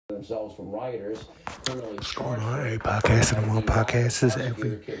themselves from rioters. What's going on? Every podcast and one podcast is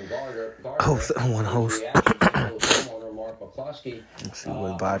every host and one host. Let's see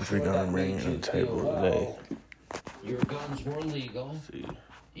what vibes we're gonna bring to the table today. Your guns were legal.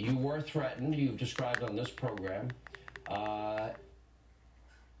 You were threatened. You've described on this program.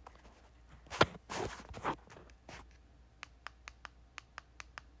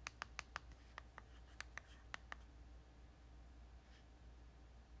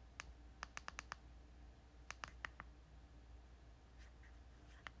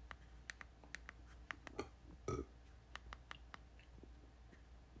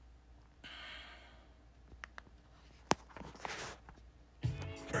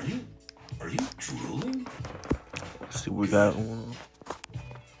 Are you drooling? Let's see what we got on.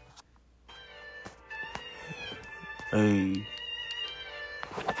 Hey.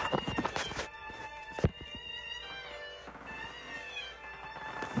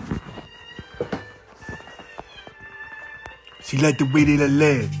 She like the way that I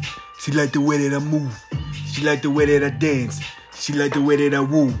laugh. She like the way that I move. She like the way that I dance. She like the way that I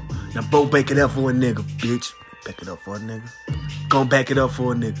woo. Now both back it up for a nigga, bitch. Back it up for a nigga. Gon' back it up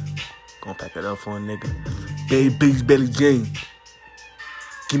for a nigga. Gon' pack it up for a nigga. Baby, bitch, Belly Jane.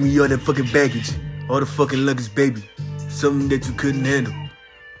 Give me all that fucking baggage. All the fucking luggage, baby. Something that you couldn't handle.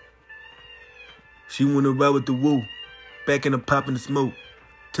 She wanna ride with the woo. Back in the pop in the smoke.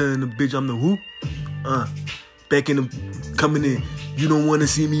 Telling the bitch I'm the who? Back in the coming in. You don't wanna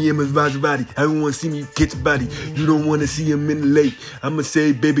see me in my Maserati. I don't wanna see me catch a body. You don't wanna see him in the lake. I'ma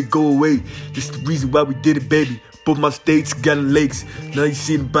say, baby, go away. This is the reason why we did it, baby. Both my states got lakes. Now you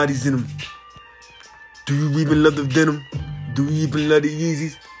see the bodies in them. Do you even love the denim? Do you even love the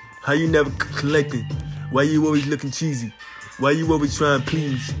Yeezys? How you never collecting? Why you always looking cheesy? Why you always trying to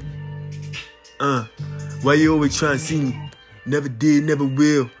please? Why you always trying to see me? Never did, never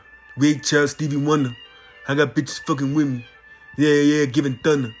will. Ray Charles, Stevie Wonder. I got bitches fucking with me. Yeah, giving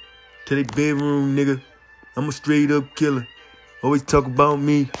thunder. To their bedroom, nigga. I'm a straight up killer. Always talk about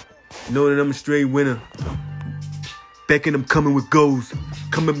me. Know that I'm a straight winner. Back and I'm coming with goals.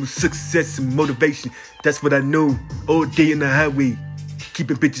 Coming with success and motivation. That's what I know. All day in the highway.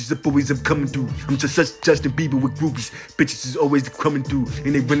 Keeping bitches up, always I'm coming through. I'm just such Justin Bieber with groupies. Bitches is always coming through.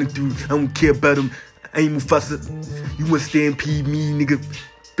 And they running through. I don't care about them. I ain't Mufasa. You want to stampede me, nigga.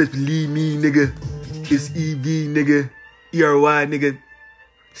 Best believe me, nigga. It's EV, nigga. ERY, nigga.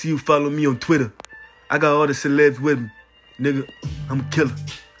 See you follow me on Twitter. I got all the celebs with me. Nigga, I'm a killer.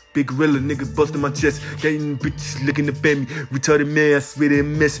 Big gorilla, nigga, busting my chest. Getting bitches looking up at me. Retarded man, I swear they a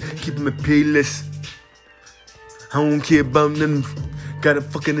mess. Keeping my payless. I don't care about nothing. Got a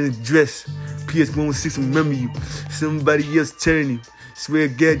fucking address. PS116 remember you. Somebody else telling you. Swear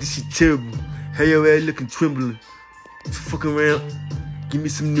to God, this shit terrible. How your ass looking trembling? Fucking around. Give me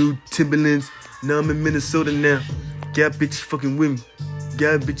some new Timberlands. Now I'm in Minnesota now. Got bitches fucking with me.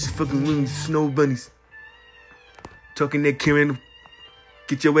 Got bitches fucking with me. Snow bunnies. Talking that Karen.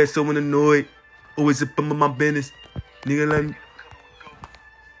 Get your ass so annoyed. Always up on my business. Nigga like me.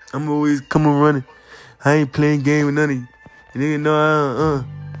 I'm always coming running. I ain't playing game with none of you. Nigga know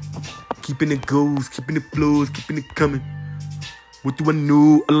keeping it goes, keeping it flows, keeping it coming. What do I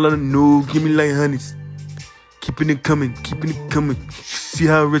know? A lot of know. Give me like honeys. Keeping it coming, keeping it coming. See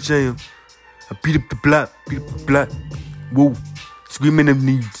how rich I am. I beat up the block. Whoa. Screaming them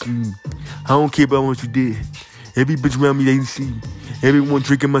needs me. I don't care about what you did. Every bitch around me, they see me. Everyone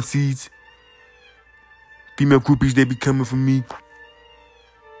drinking my seeds. Female groupies, they be coming for me.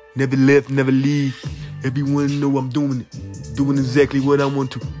 Never left, never leave. Everyone know I'm doing it. Doing exactly what I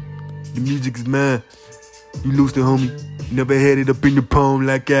want to. The music is mine. You lose the homie. Never had it up in the palm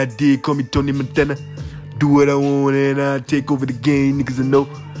like I did. Call me Tony Montana. Do what I want and I take over the game. Niggas I know.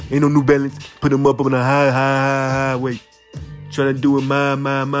 Ain't no New Balance. Put them up on a high way. Tryna do it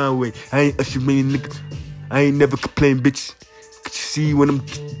my way. I ain't ushering niggas. I ain't never complain, bitch. Could you see what I'm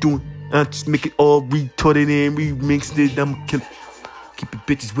doing? I just make it all retarded and remixed it. I'm a killer. Keep the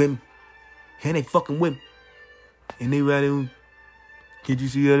bitches with me. And they fucking with me. And they riding with me. Can't you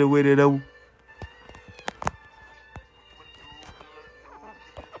see the way that I will?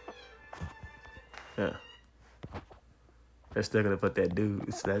 Yeah. They're still gonna put that dude.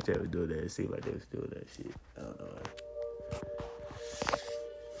 Snapchat was doing that. It seemed like they was doing that shit. I don't know.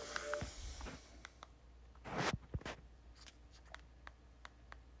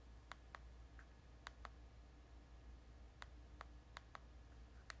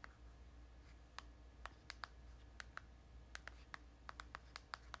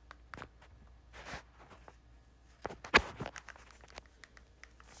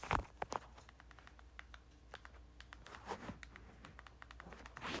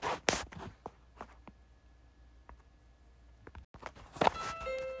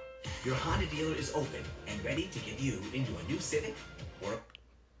 Your Honda dealer is open and ready to get you into a new Civic or...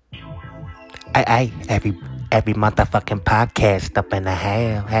 Hey, every motherfucking podcast up in the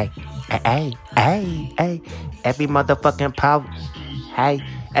hell. Hey, every motherfucking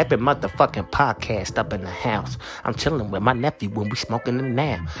every motherfucking podcast up in the house. I'm chilling with my nephew when we smoking it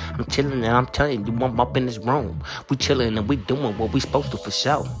now. I'm chilling and I'm telling you, I'm up in this room. We chilling and we doing what we supposed to for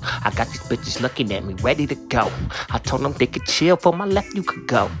sure. I got these bitches looking at me, ready to go. I told them they could chill for my left, you could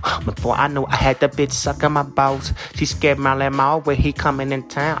go. Before I knew I had the bitch sucking my balls. She scared my lemon where he coming in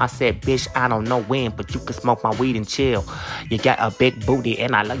town. I said, bitch, I don't know when, but you can smoke my weed and chill. You got a big booty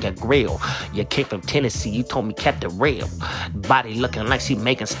and I like your grill. You came from Tennessee, you told me kept it real. Body looking like she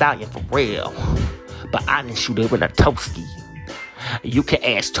making stallion for real. But I didn't shoot her with a toasty. You can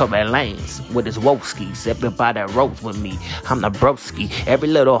ask Tory Lanez with his woskis. Everybody rolls with me. I'm the broski. Every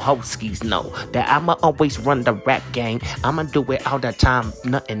little hoskies know that I'ma always run the rap game. I'ma do it all the time.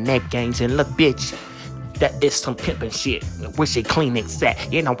 Nothing that games. And look, bitch, that is some pimpin' shit. Wish it Kleenex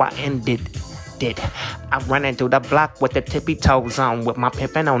at. You know I ended it. I run into the block with the tippy toes on, with my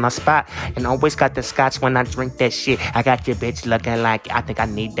pimpin' on the spot, and always got the scotch when I drink that shit. I got your bitch looking like I think I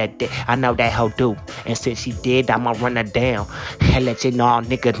need that dick. I know that hoe do, and since she did, I'ma run her down and let you know all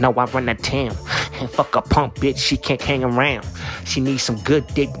niggas know I run the town. And fuck a punk bitch, she can't hang around. She needs some good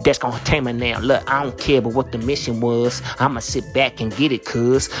dick that's gonna tame her now. Look, I don't care about what the mission was. I'ma sit back and get it,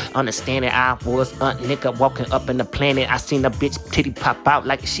 cuz understand that I was a nigga walking up in the planet. I seen a bitch titty pop out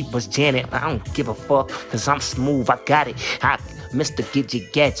like she was Janet. I don't give a fuck, cause I'm smooth, I got it. Mr.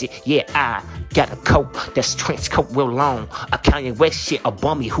 Gidget Gadget, yeah, I got a coat that's trench coat real long. A Kanye West shit, a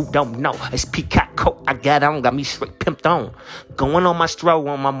bummy who don't know. It's peacock coat I got on, got me straight pimped on. Going on my stroll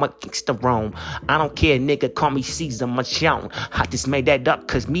on my gangsta roam. I don't care, nigga, call me Caesar Machon. I just made that up,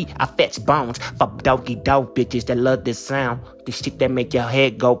 cause me, I fetch bones. Fuck doggy dog bitches that love this sound. This shit that make your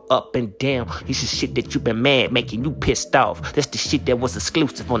head go up and down. This is shit that you been mad, making you pissed off. That's the shit that was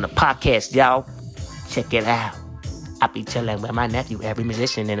exclusive on the podcast, y'all. Check it out. I be chillin' with my nephew, every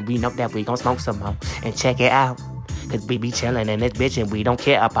musician, and we know that we gon' smoke some more. And check it out, cause we be chillin' in this bitch and we don't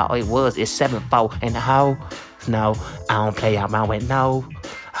care about it was. It's 7-4 and the hoe. No, I don't play out my with no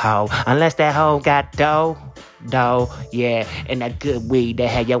hoe. Unless that hoe got dough, yeah. And that good weed that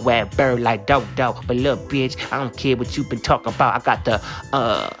had your ass bird like dope. But look, bitch, I don't care what you been talking about. I got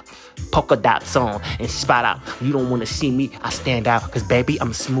the, polka dots on and spot out. You don't wanna see me, I stand out. Cause baby,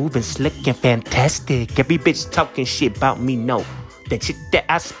 I'm smooth and slick and fantastic. Every bitch talking shit about me, no. That shit that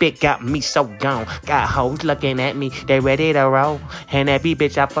I spit got me so gone. Got hoes looking at me, they ready to roll. And every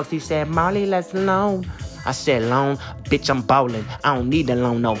bitch I fucked, she said, Molly, let's alone. I said, loan, bitch, I'm ballin'. I don't need a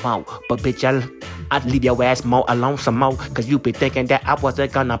loan no more. But bitch, I'd leave your ass more alone some more. Cause you be thinking that I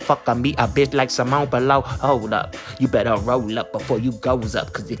wasn't gonna fuck on me a bitch like Simone below. Hold up, you better roll up before you goes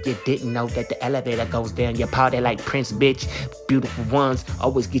up. Cause if you didn't know that the elevator goes down, you party like Prince, bitch. Beautiful ones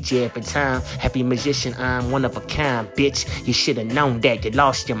always get you every time. Happy musician, I'm one of a kind, bitch. You should've known that, you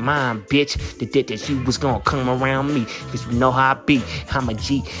lost your mind, bitch. The dick that you was gonna come around me. Cause you know how I be, I'm a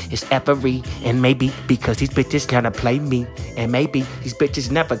G, it's every. And maybe because these bitches kinda play me. And maybe these bitches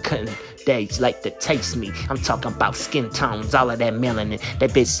never couldn't. They like to taste me. I'm talking about skin tones, all of that melanin.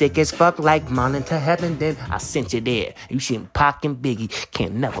 That bitch sick as fuck, like morning to heaven. Then I sent you there. You shouldn't Pac and Biggie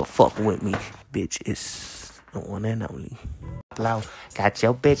can't never fuck with me. Bitch, it's the one and only. Flow. Got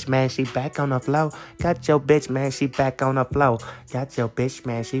your bitch, man, she back on the flow. Got your bitch, man, she back on the flow. Got your bitch,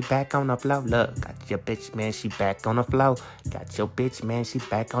 man, she back on the flow. Look, got your bitch, man, she back on the flow. Got your bitch, man, she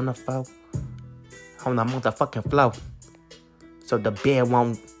back on the flow. On the motherfucking flow. So the bear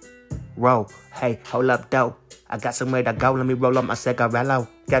won't roll. Hey, hold up, though. I got somewhere to go. Let me roll up my cigarello.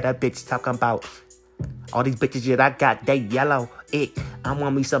 Got that bitch talking about all these bitches that I got, they yellow. I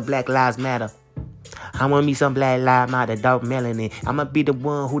want me some Black Lives Matter. I want me some Black Lives Matter, dog melanin. I'ma be the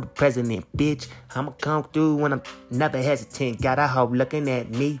one who the president, bitch. I'ma come through when I'm never hesitant. Got a hoe looking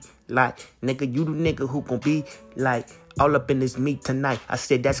at me like, nigga, you the nigga who gon' be like all up in this meat tonight. I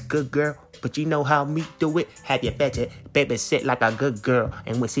said, that's good, girl. But you know how me do it? Have you bet it? Baby sit like a good girl.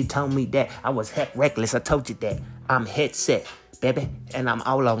 And when she told me that, I was heck reckless. I told you that. I'm headset, baby. And I'm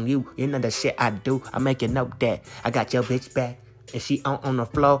all on you. You know the shit I do. I make you know that. I got your bitch back. And she on the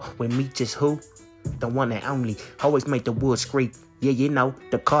floor with me just who? The one and only. Always make the wood scream. Yeah, you know,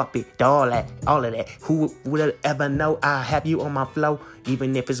 the carpet, the all of that. Who would ever know I have you on my floor?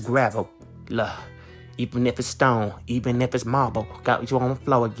 Even if it's gravel. Look. Even if it's stone, even if it's marble, got you on the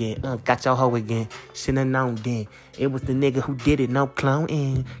floor again, got your hoe again, should've known then. It was the nigga who did it, no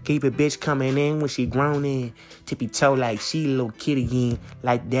cloning. Keep a bitch coming in when she grown in. Tippy toe like she a little kid again.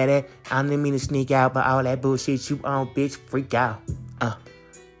 Like that, I didn't mean to sneak out, but all that bullshit you on, bitch, freak out.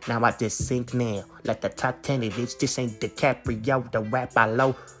 Now I just sink now, like the Titanic, bitch. This ain't DiCaprio, the rap I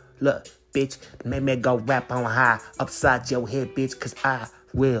low. Look, bitch, make me go rap on high, upside your head, bitch, cause I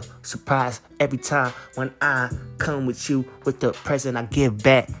will surprise every time when I come with you with the present I give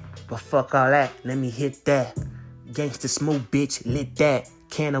back. But fuck all that, let me hit that. Gangsta smooth, bitch, lit that.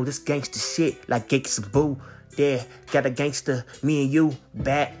 Can't know this gangsta shit like gangsta boo. Yeah, got a gangster, me and you,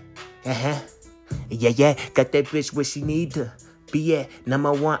 back. Yeah, got that bitch where she need to be at.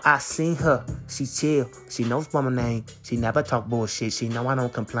 Number one, I seen her. She chill. She knows my name. She never talk bullshit. She know I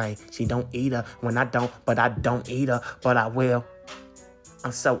don't complain. She don't eat her when I don't, but I don't eat her, but I will.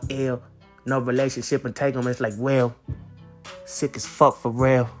 I'm so ill. No relationship entanglements like, well, sick as fuck for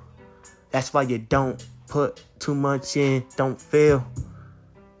real. That's why you don't put too much in, don't feel.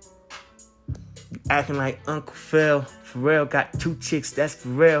 You acting like Uncle Phil. For real, got 2 chicks, that's for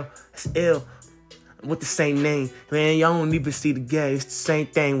real. It's ill. With the same name. Man, y'all don't even see the game. It's the same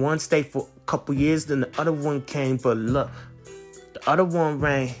thing. One stayed for a couple years, then the other one came. But look, the other one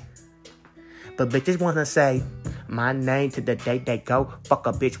rang. But bitches wanna say my name to the day they go. Fuck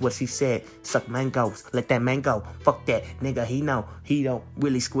a bitch, what she said. Suck mangoes, let that mango. Fuck that nigga, he know. He don't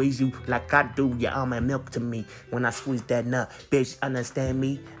really squeeze you like I do. Your almond milk to me when I squeeze that nut. Bitch, understand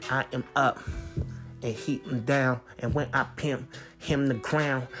me? I am up and heat him down. And when I pimp him the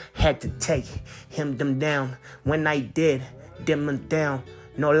ground, had to take him them down. When I did, dim them down.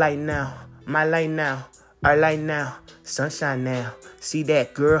 No light now, my light now, our light now, sunshine now. See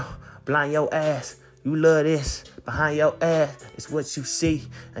that, girl? Blind your ass. You love this. Behind your ass is what you see.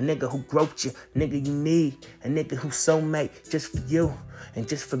 A nigga who groped you, nigga you need. A nigga who's soulmate just for you and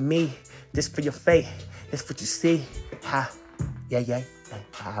just for me. Just for your fate. That's what you see. Ha. Yeah.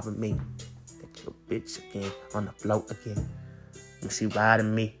 I have me. Got your bitch again on the floor again. She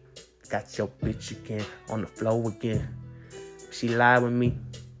riding me. Got your bitch again on the floor again. She lied with me.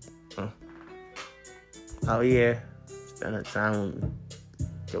 Oh yeah. Spending time with me.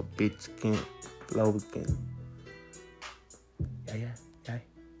 Your bitch again. Flow again. Yeah.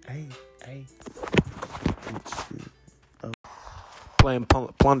 Hey. Playing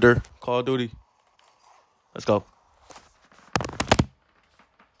Plunder, Call of Duty. Let's go.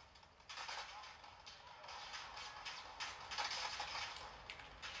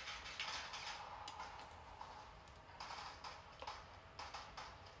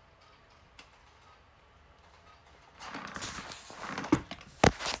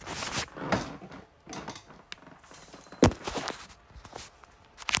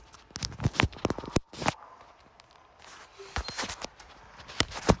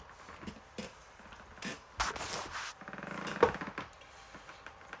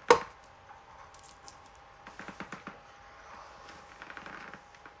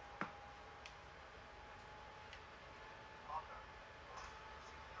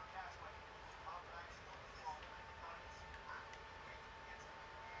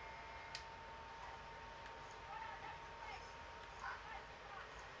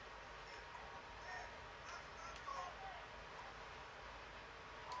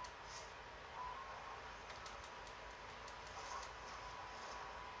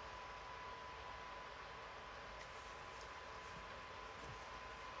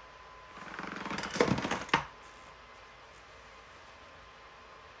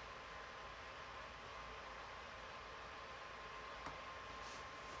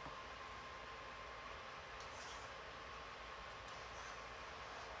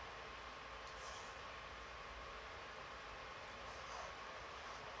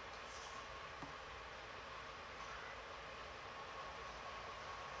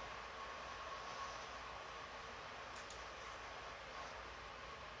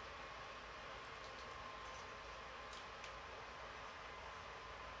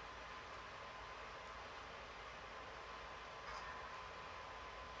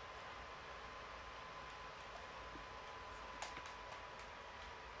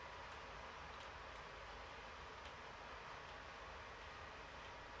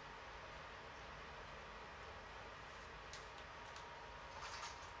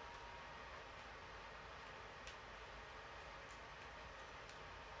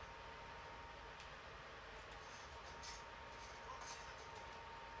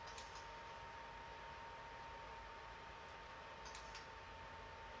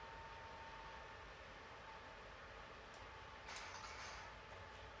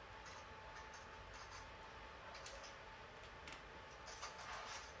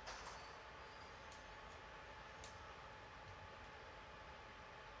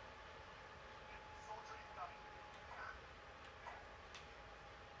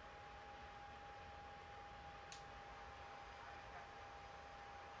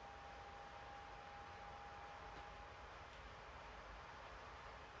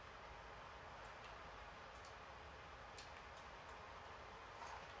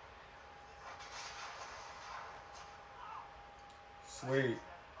 Sweet.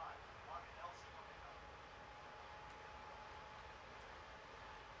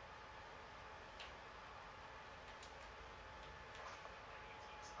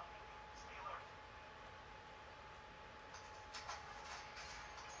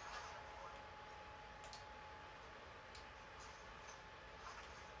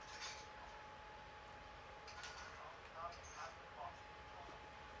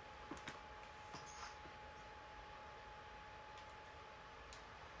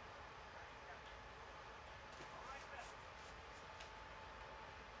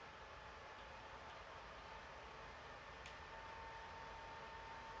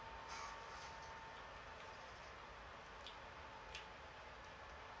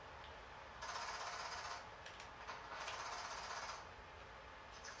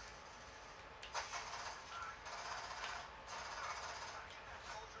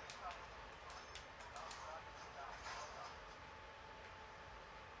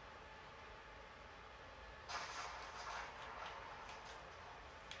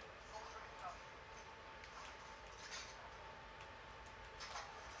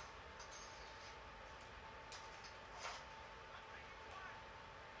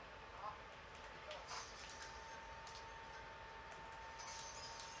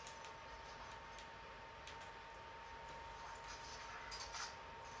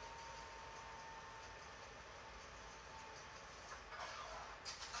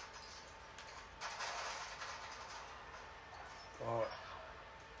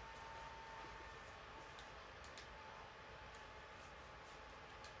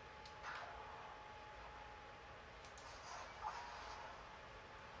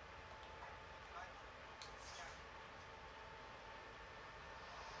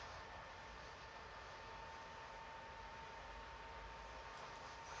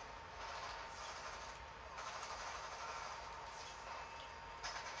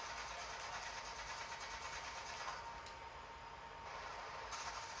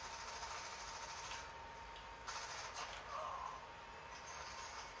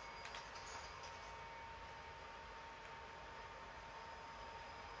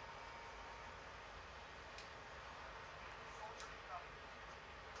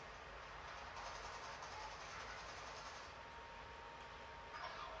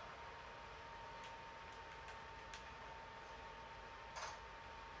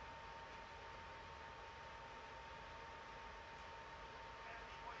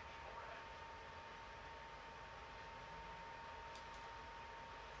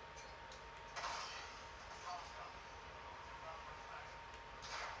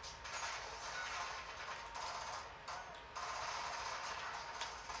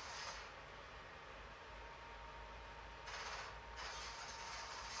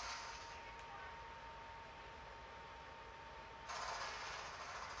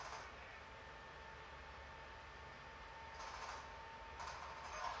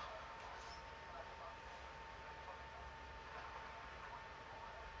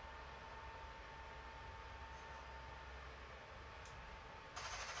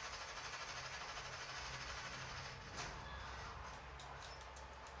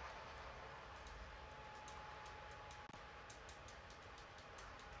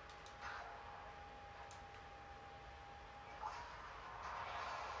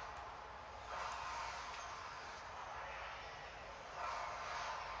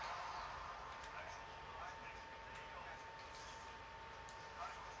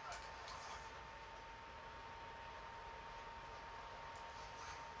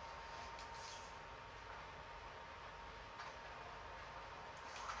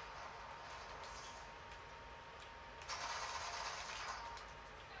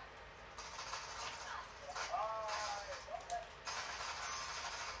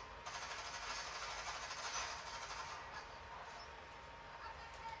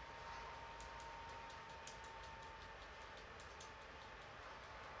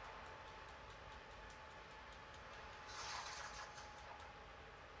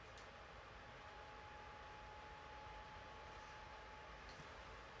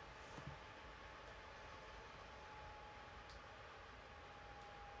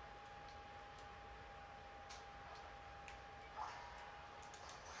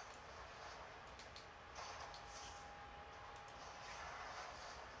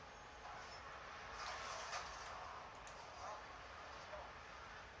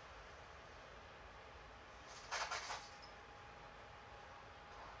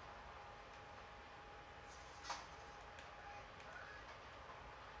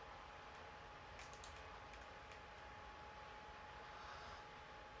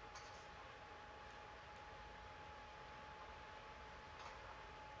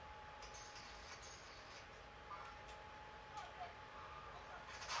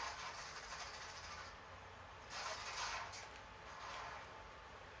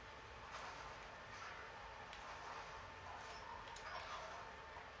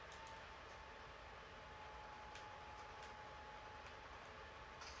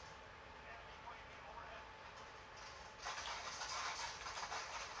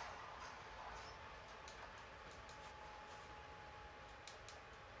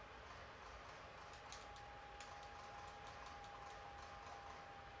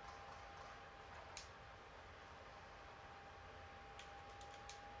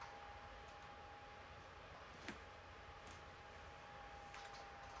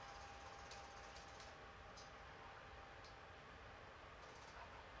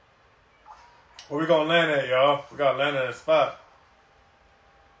 Where we gonna land at, y'all? We gotta land at a spot.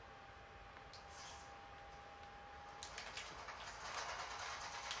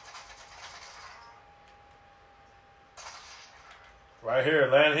 Right here,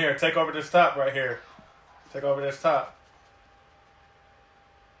 land here. Take over this top right here. Take over this top.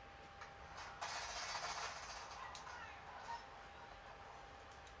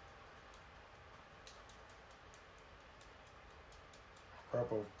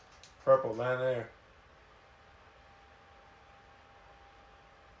 Purple. Purple, land there.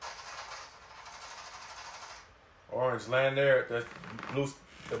 Orange, land there. The blue,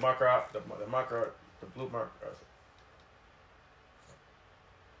 the marker out, the marker, the blue marker.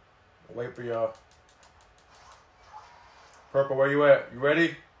 Wait for y'all. Purple, where you at? You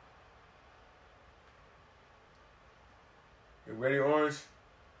ready? You ready, orange?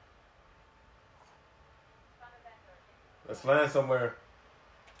 Let's land somewhere.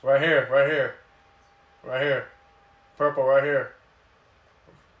 Right here, right here. Right here. Purple, right here.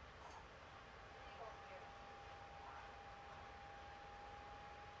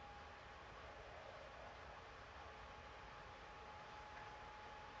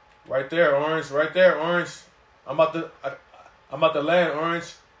 Right there, orange. Right there, orange. I'm about to land,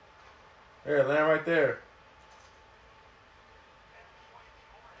 orange. Here, land right there.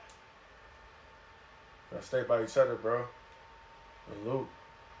 Gotta stay by each other, bro. And loot.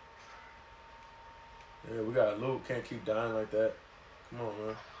 Yeah, we gotta loot. Can't keep dying like that. Come on,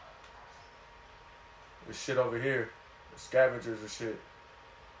 man. There's shit over here. There's scavengers and shit.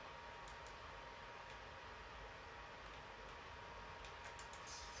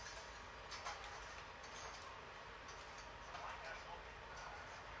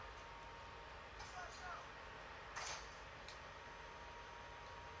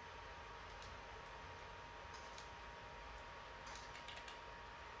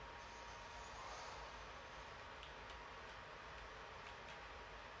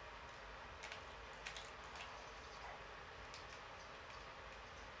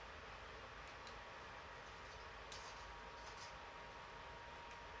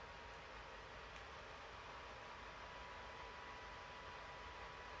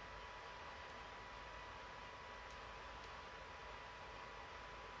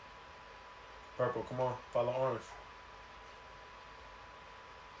 Purple, come on. Follow orange.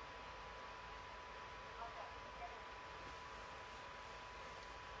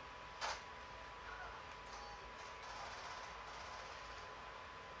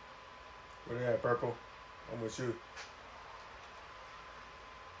 Where they at, purple? I'm with you.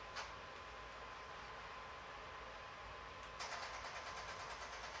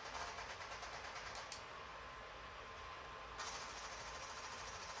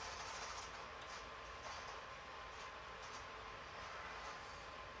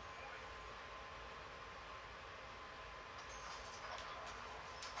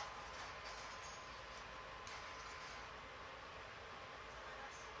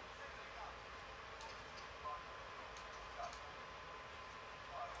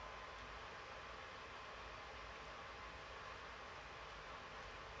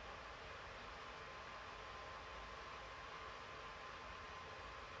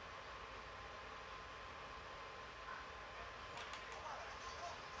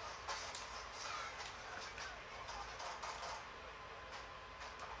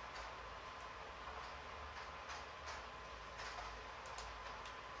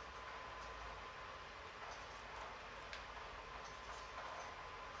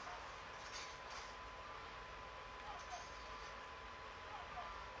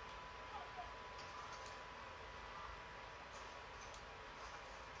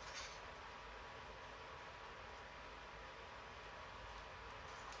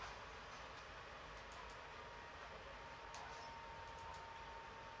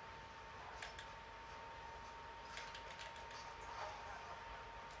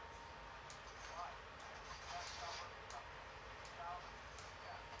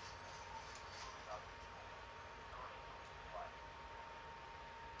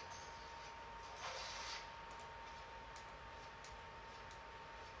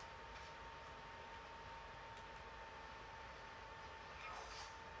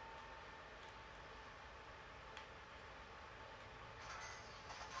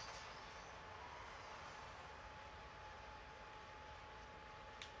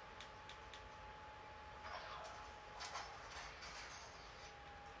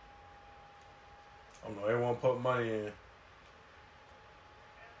 I don't know, everyone put money in.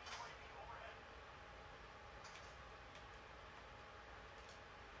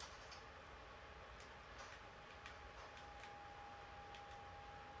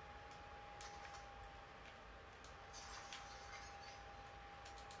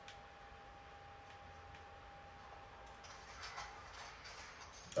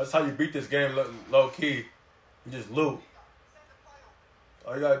 That's how you beat this game low key. You just loot.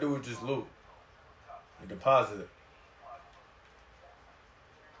 All you gotta do is just loot. And deposit it.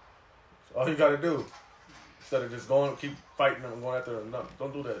 That's all you gotta do. Instead of just keep fighting and going after them. No,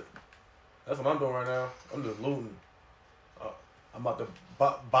 don't do that. That's what I'm doing right now. I'm just looting. I'm about to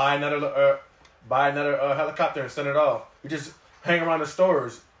buy another helicopter and send it off. You just hang around the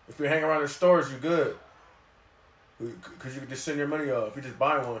stores. If you hang around the stores, you're good. Because you can just send your money off. You just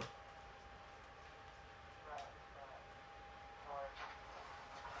buy one.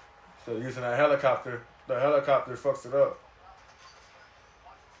 So using that helicopter, the helicopter fucks it up.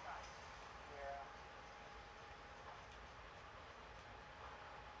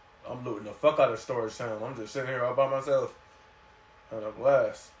 I'm looting the fuck out of storage town. I'm just sitting here all by myself. Having a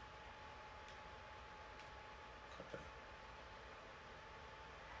blast.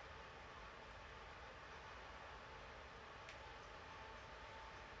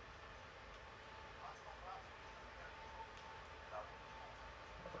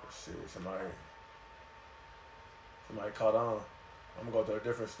 Shit, somebody caught on. I'm gonna go to a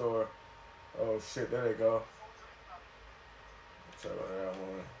different store. Oh shit, there they go. Sorry about that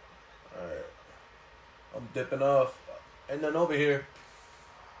one. Alright. I'm dipping off. Ain't nothing over here.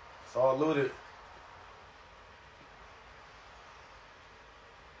 It's all looted.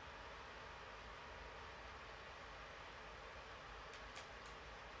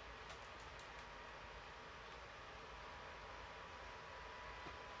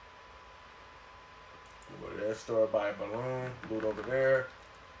 Go to that store, buy a balloon, loot over there,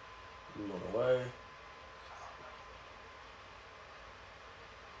 loot on the way.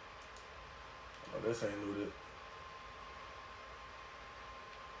 Oh, this ain't looted.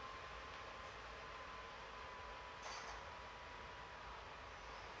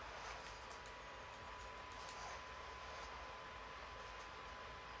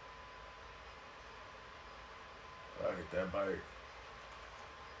 I get that bike.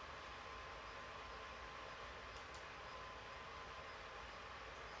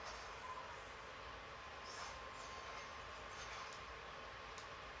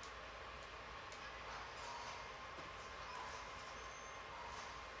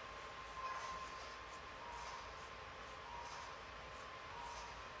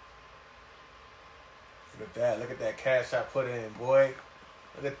 Look at that. Look at that cash I put in, boy.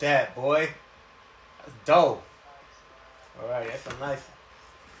 Look at that, boy. That's dope. Alright, that's a nice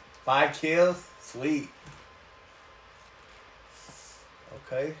 5 kills. Sweet.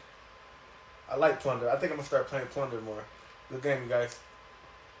 Okay. I like Plunder. I think I'm going to start playing Plunder more. Good game, you guys.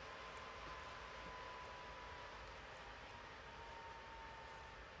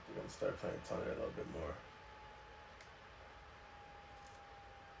 I'm going to start playing Plunder a little bit more.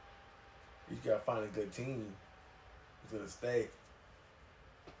 You just got to find a good team who's going to stay.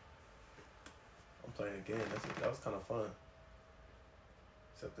 I'm playing again. That was kind of fun.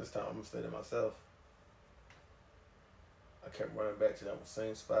 Except this time I'm going to stay to myself. I kept running back to that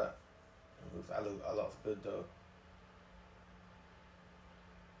same spot. I lost good though.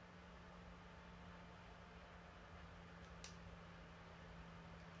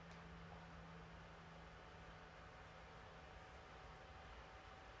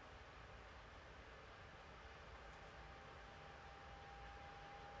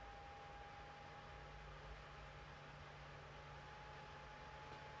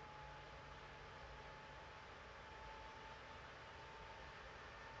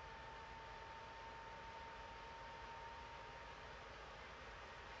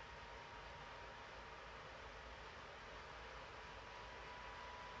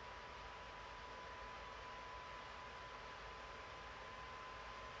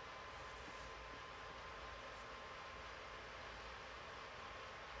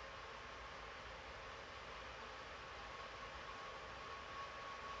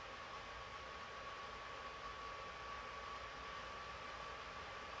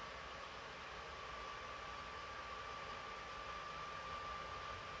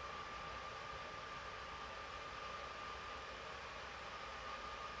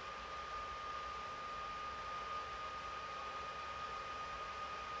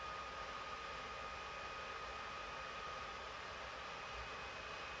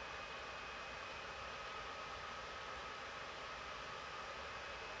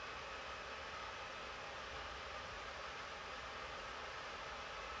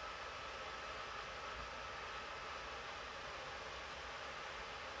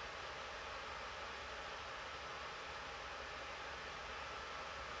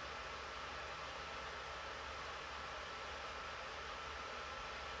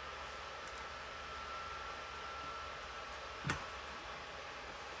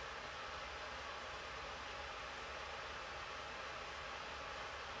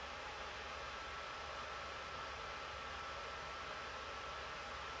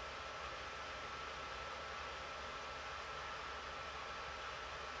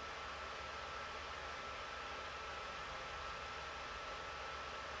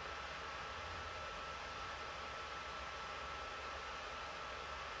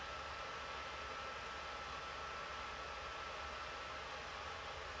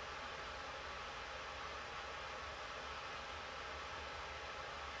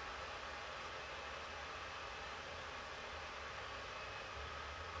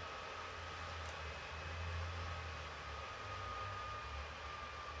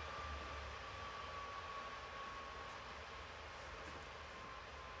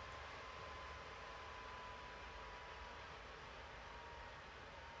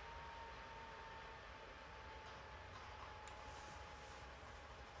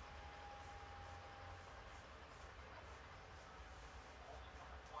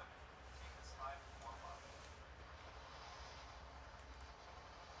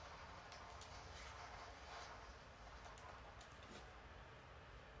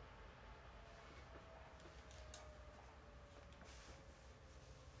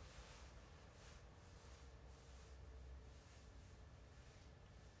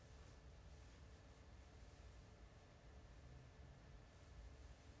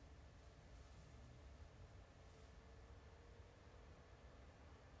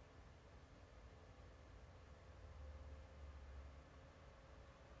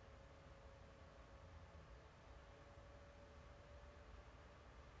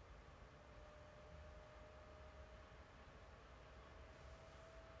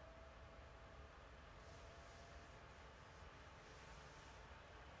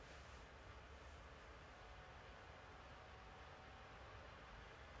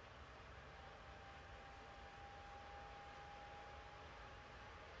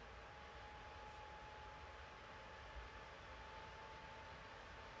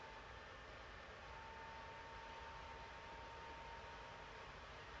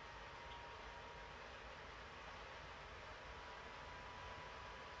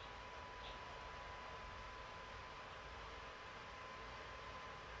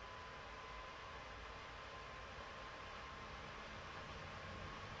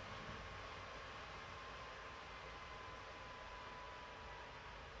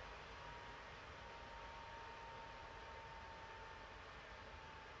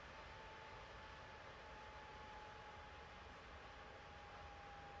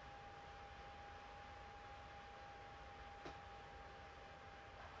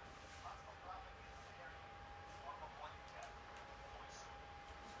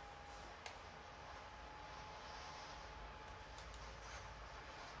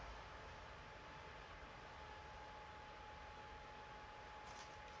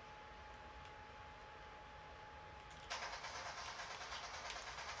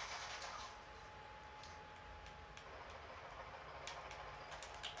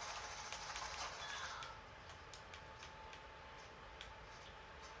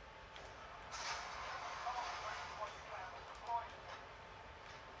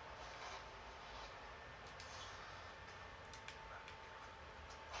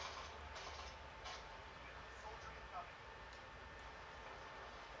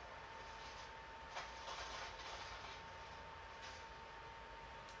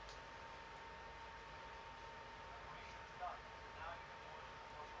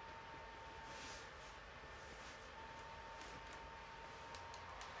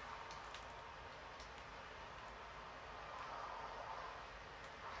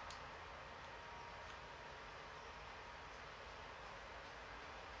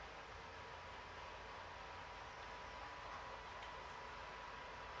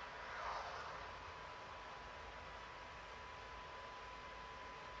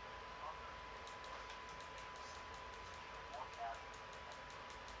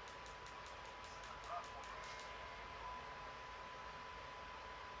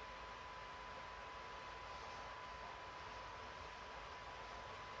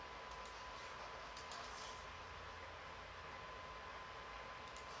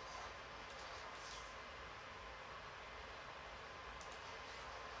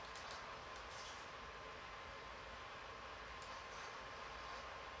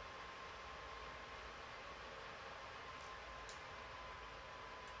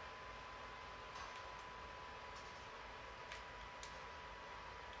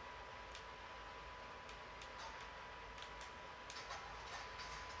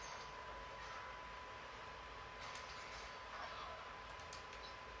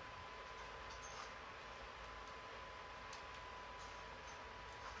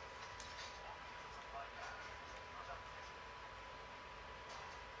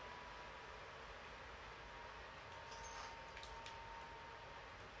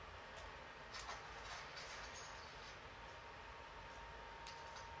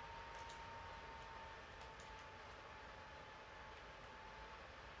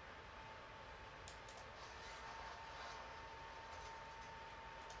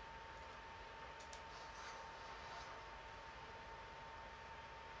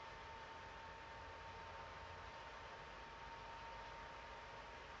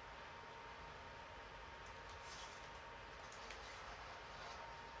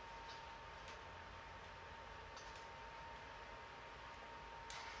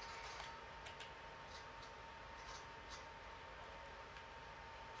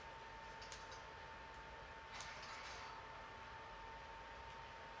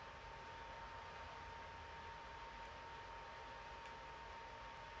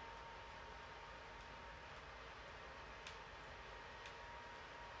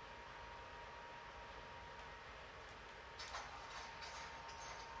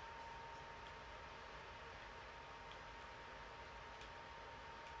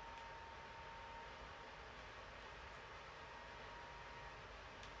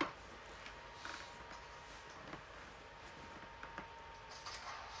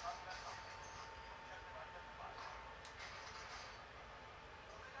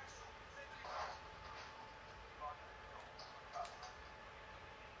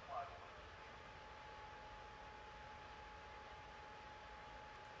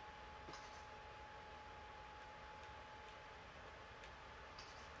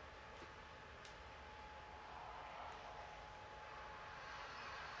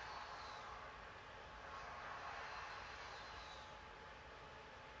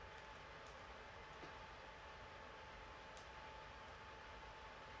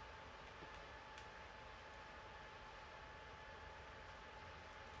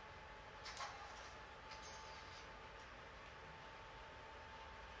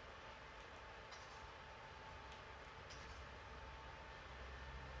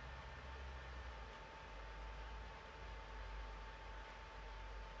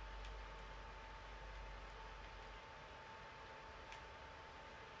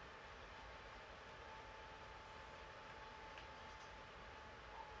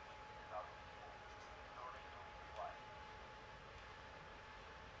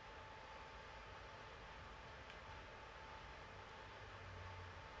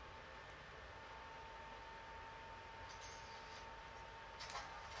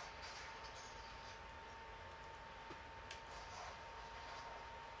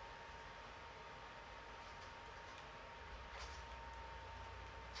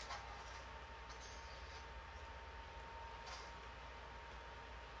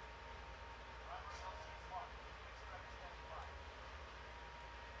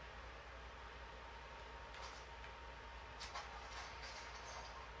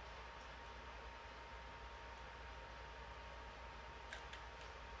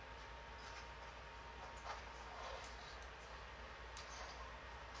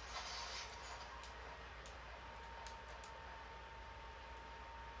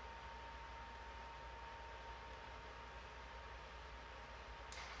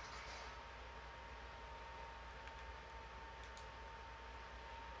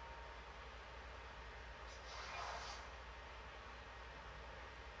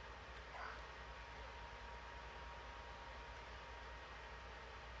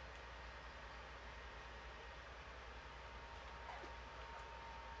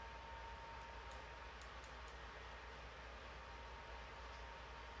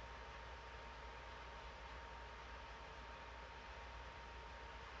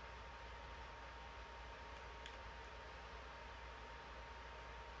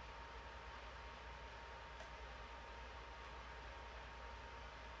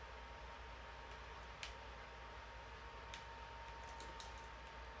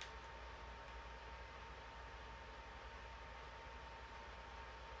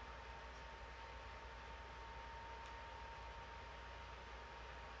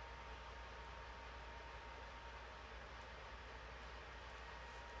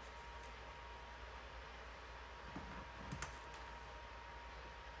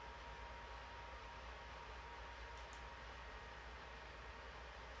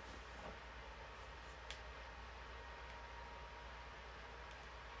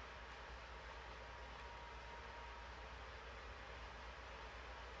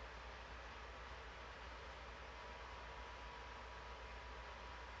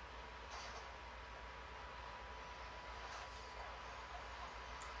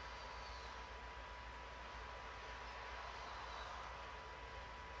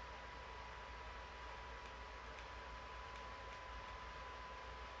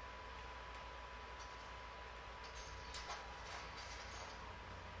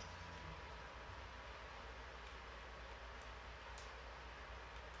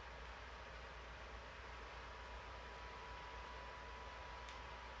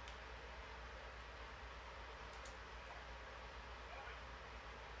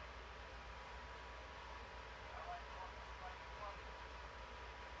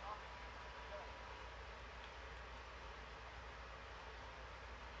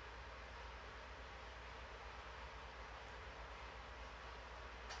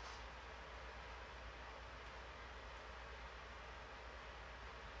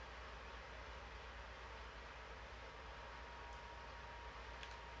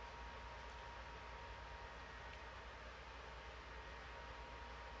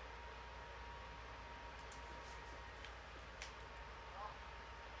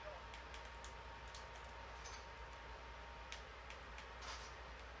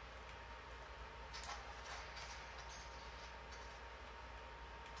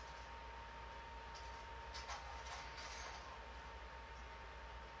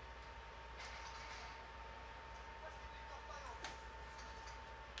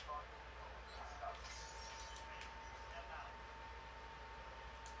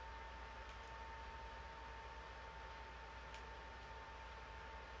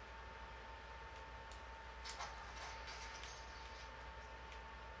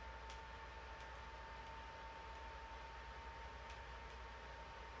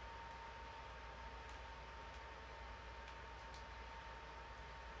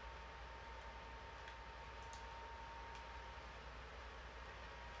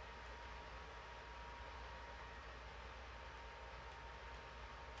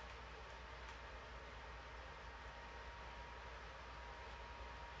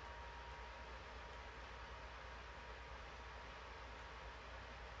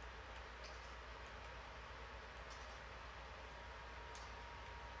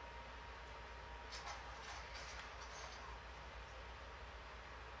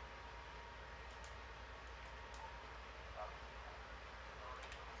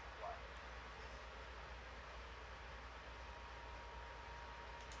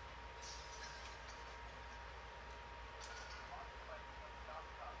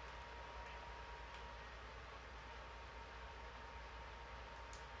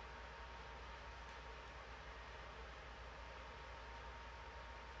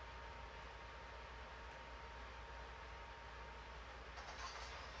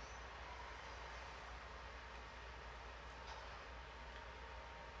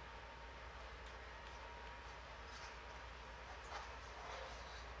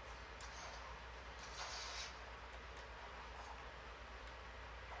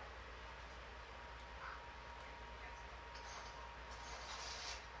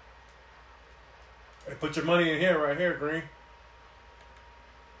 Hey, put your money in here, right here, Green.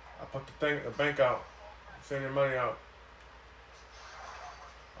 I put the bank out. Send your money out.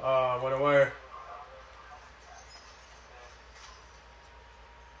 Went away.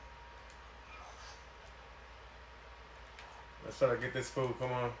 Let's try to get this fool.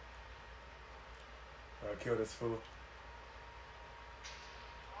 Come on. Kill this fool.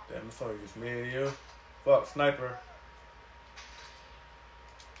 Damn, it's only just me and you. Fuck, sniper.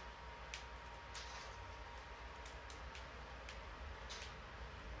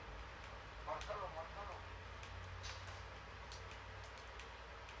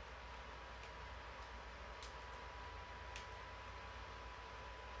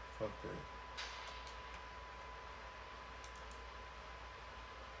 Fuck that.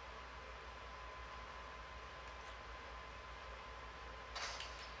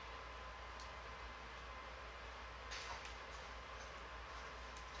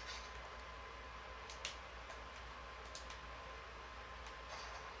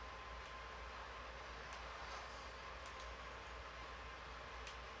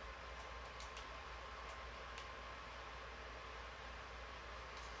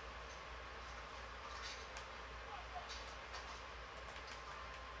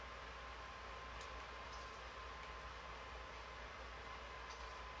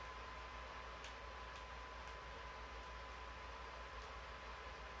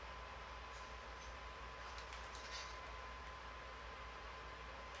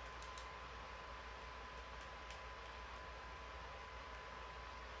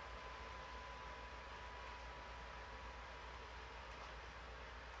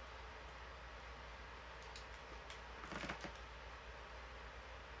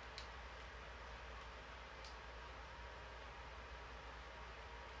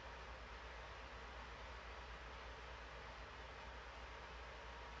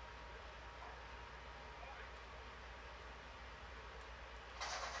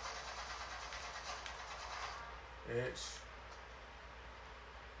 Bitch.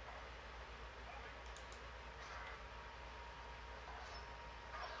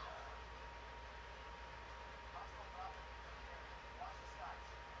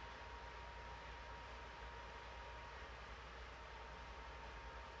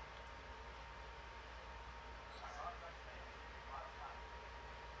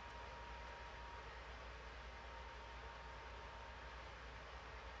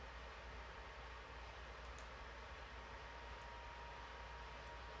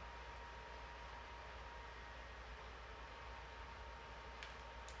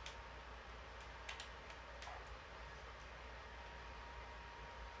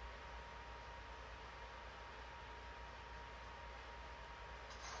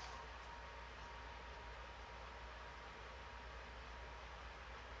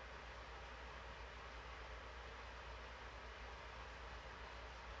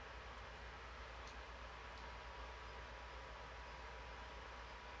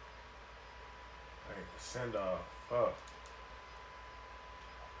 Send off. Fuck.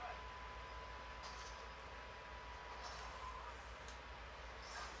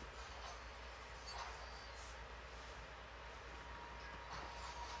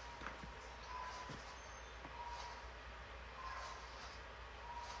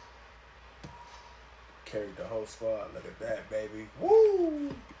 Carried the whole squad. Look at that, baby.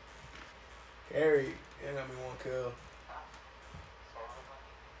 Woo! Carried. Ain't got me one kill.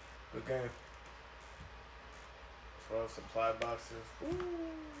 Good game. Throw supply boxes. Woo!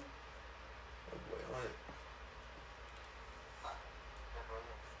 Oh boy, on it.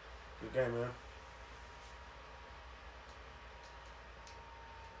 Good game, man.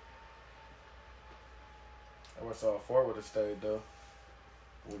 I wish all four would have stayed though.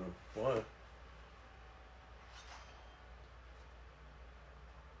 Would have won.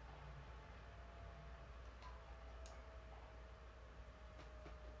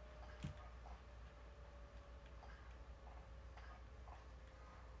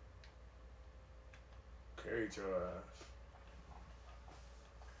 Carried your ass.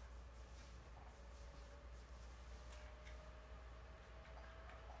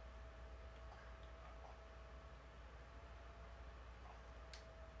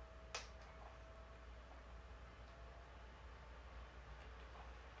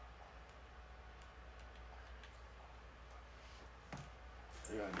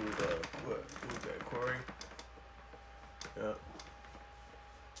 You gotta do the what? Who's that? Corey? Yep.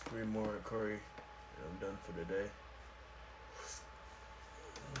 3 more at Corey. And I'm done for the day.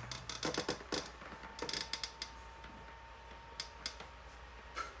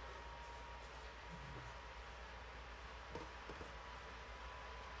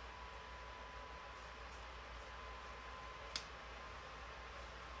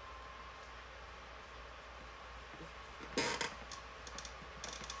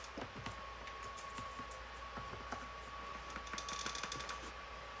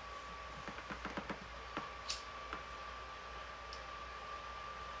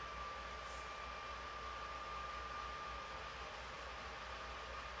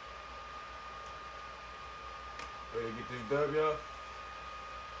 Ready to get this dub, y'all?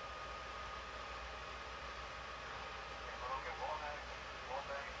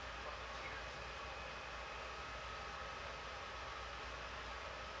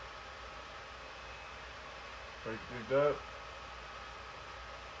 Ready to get this dub?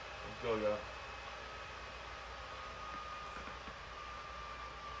 Let's go, y'all.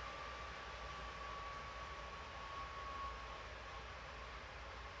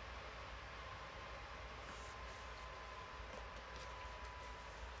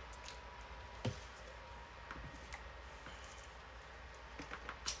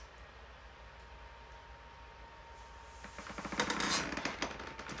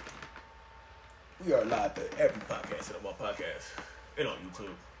 We are live to every podcast and on my podcast and on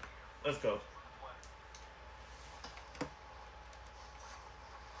YouTube. Let's go.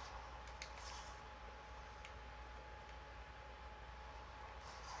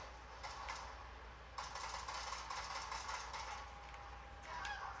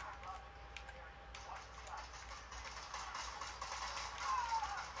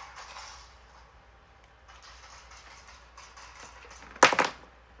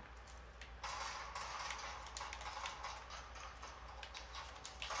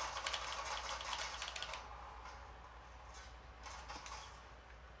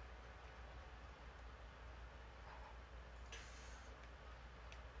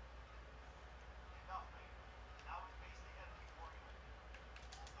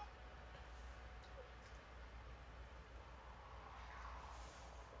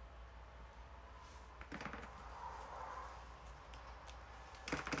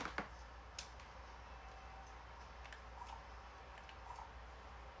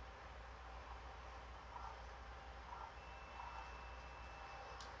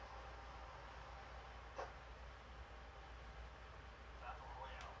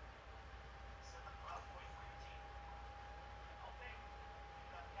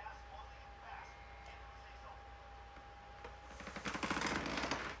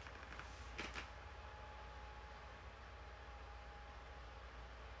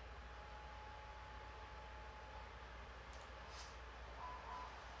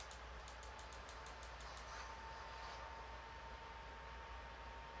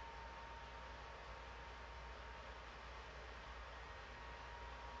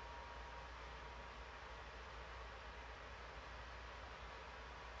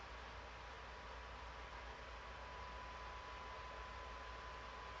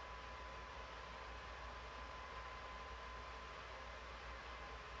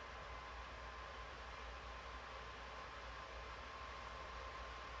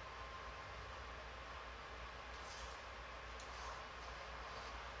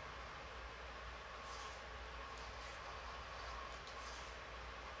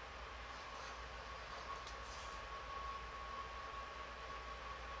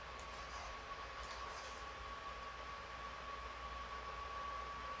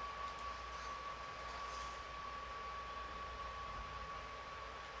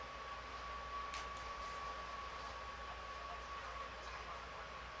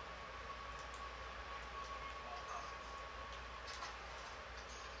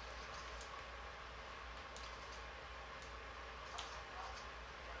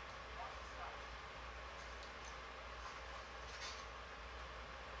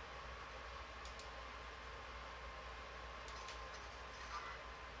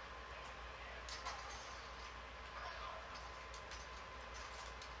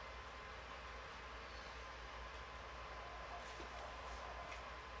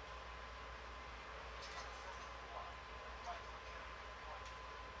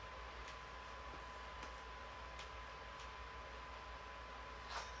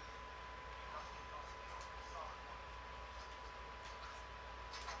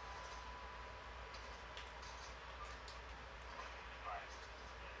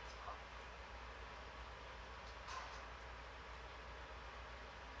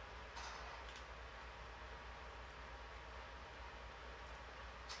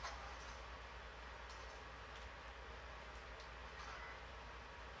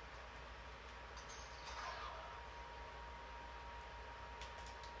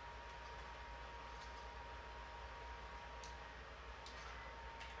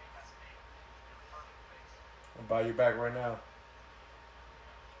 I'll buy you back right now.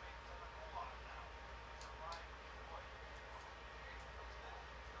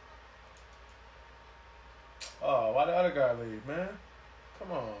 Oh, why the other guy leave, man?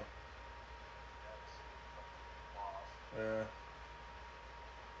 Come on. Yeah.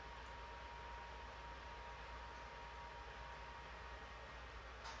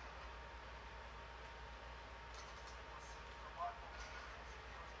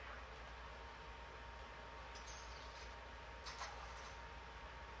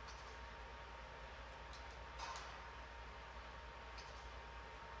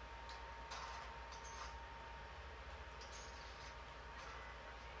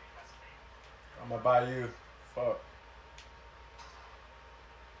 gonna buy you. Fuck.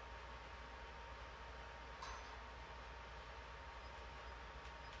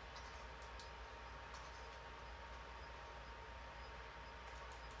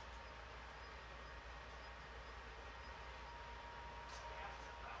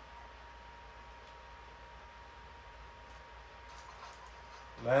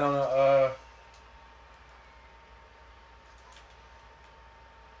 Land on the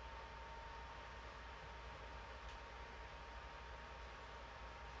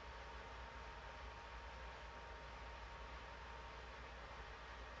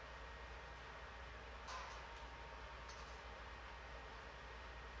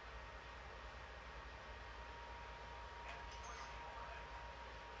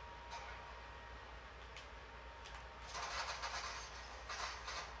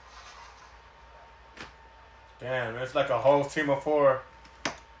damn, it's like a whole team of 4.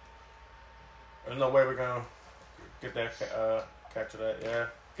 There's no way we're gonna get that capture that. Yeah,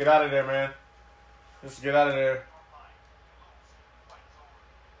 get out of there, man. Just get out of there.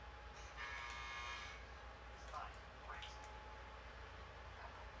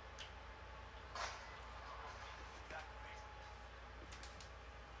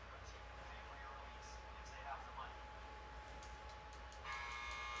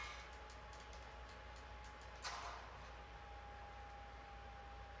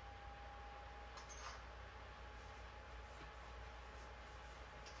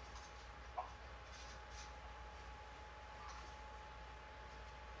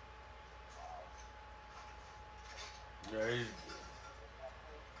 Yeah,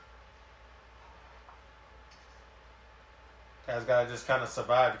 guys gotta just kind of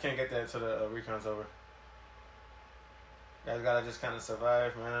survive. You can't get that until the recon's over. Guys gotta just kind of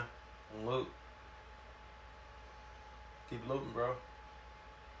survive, man, and loot. Keep looting, bro.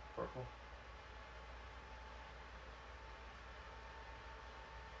 Purple.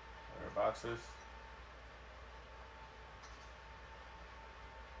 There are boxes.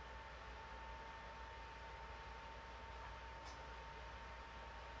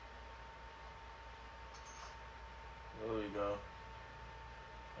 There we go.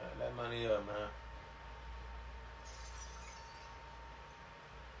 Add that money up, man.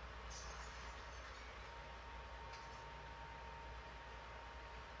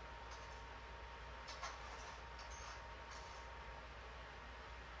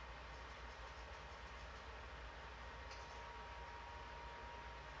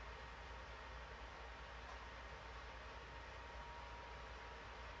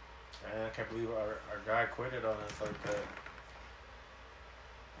 Man, I can't believe our guy quitted on us like that.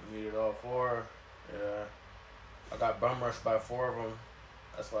 We needed all 4. Yeah. I got bum rushed by 4 of them.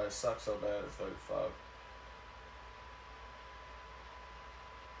 That's why it sucks so bad. It's like, fuck.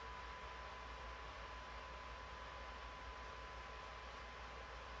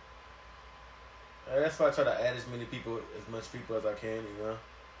 Yeah, that's why I try to add as much people as I can, you know.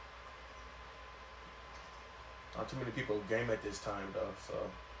 Not too many people game at this time though, so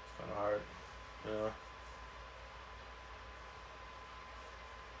it's kind of hard, you know.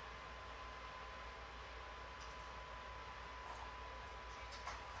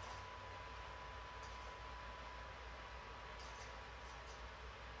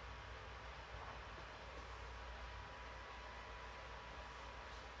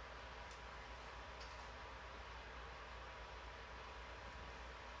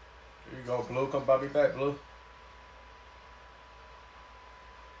 Here you go, Blue. Come Bobby back, Blue.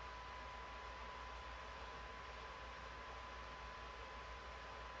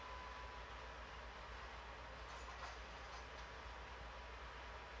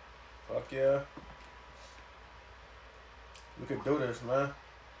 Fuck yeah. We could do this, man.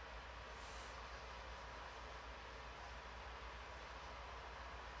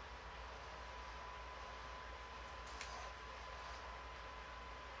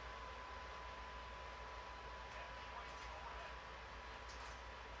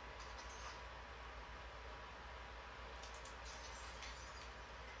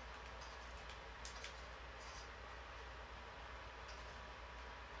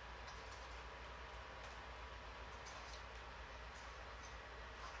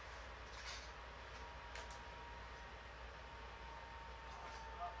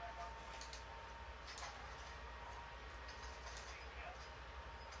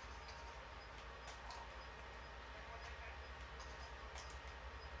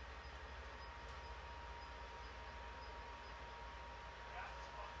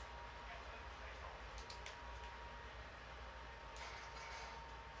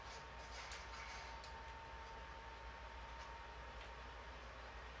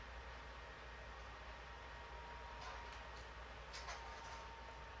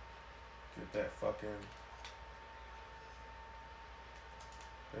 Get that fucking...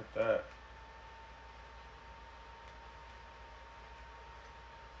 Get that.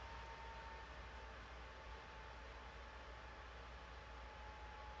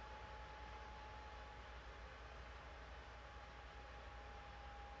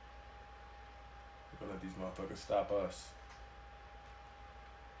 We're gonna let these motherfuckers stop us.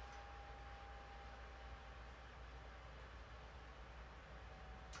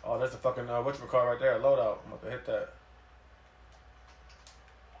 Oh, there's a fucking whatchamacallit right there, loadout. I'm about to hit that.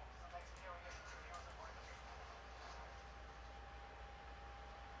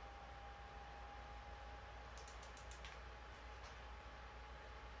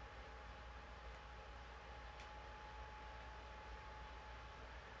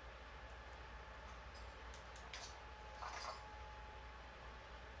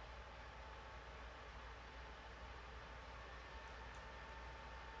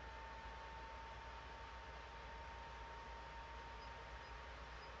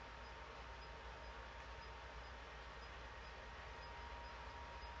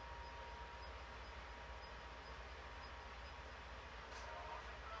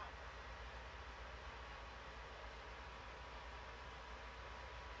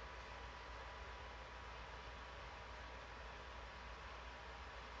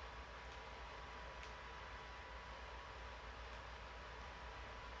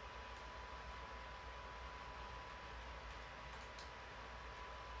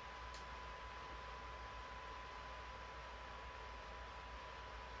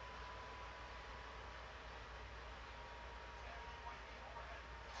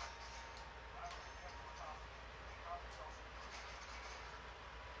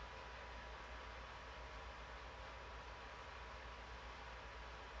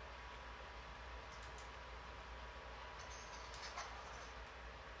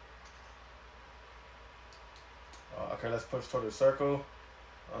 Okay, let's push toward the circle.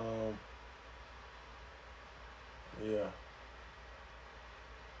 Yeah.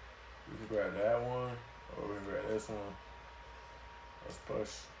 We can grab that one, or we can grab this one. Let's push.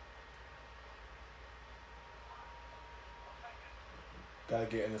 Gotta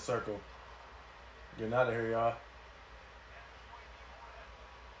get in the circle. Getting out of here, y'all.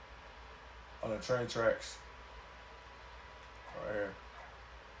 On the train tracks. Right here.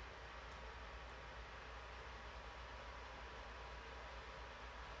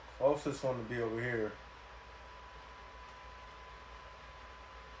 Closest one to be over here.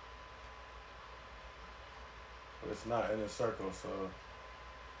 But it's not in a circle, so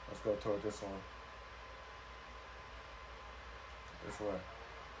let's go toward this one. This way.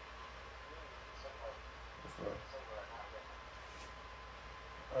 This way.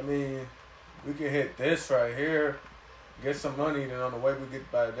 I mean, we can hit this right here, get some money, then on the way we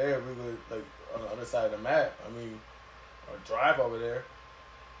get by there, we would, like, on the other side of the map, I mean, or drive over there.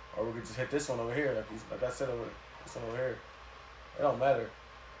 Or we could just hit this one over here, like I said, over this one over here. It don't matter.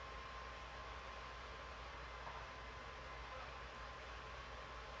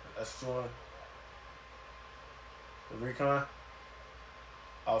 That's doing the recon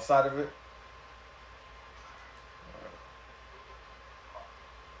outside of it.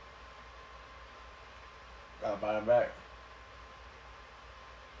 Gotta buy him back.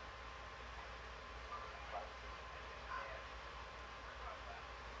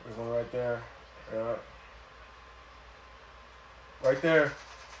 There's one right there. Yeah. Right there.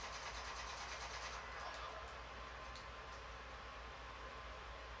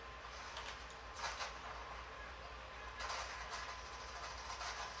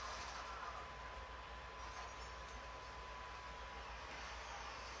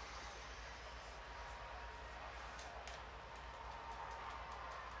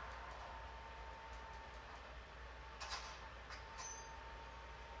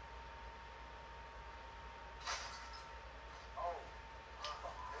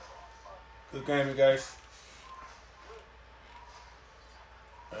 Good game, you guys.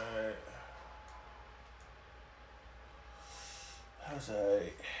 Alright. How's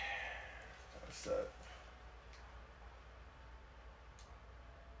that? What's that?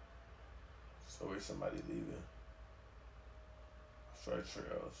 So where's somebody leaving? Straight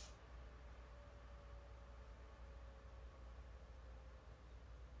trails.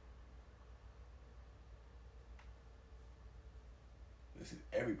 This is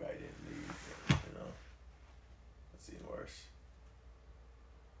everybody didn't leave, you know. It's even worse.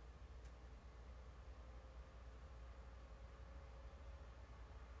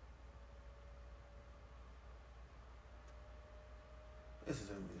 This is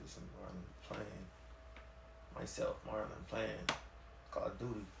a musician Marlon playing. Myself, Marlon playing Call of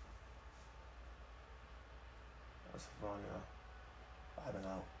Duty. What's fun, y'all? Vibing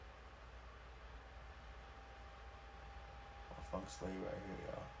out. My funk sway right here,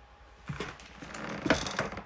 y'all.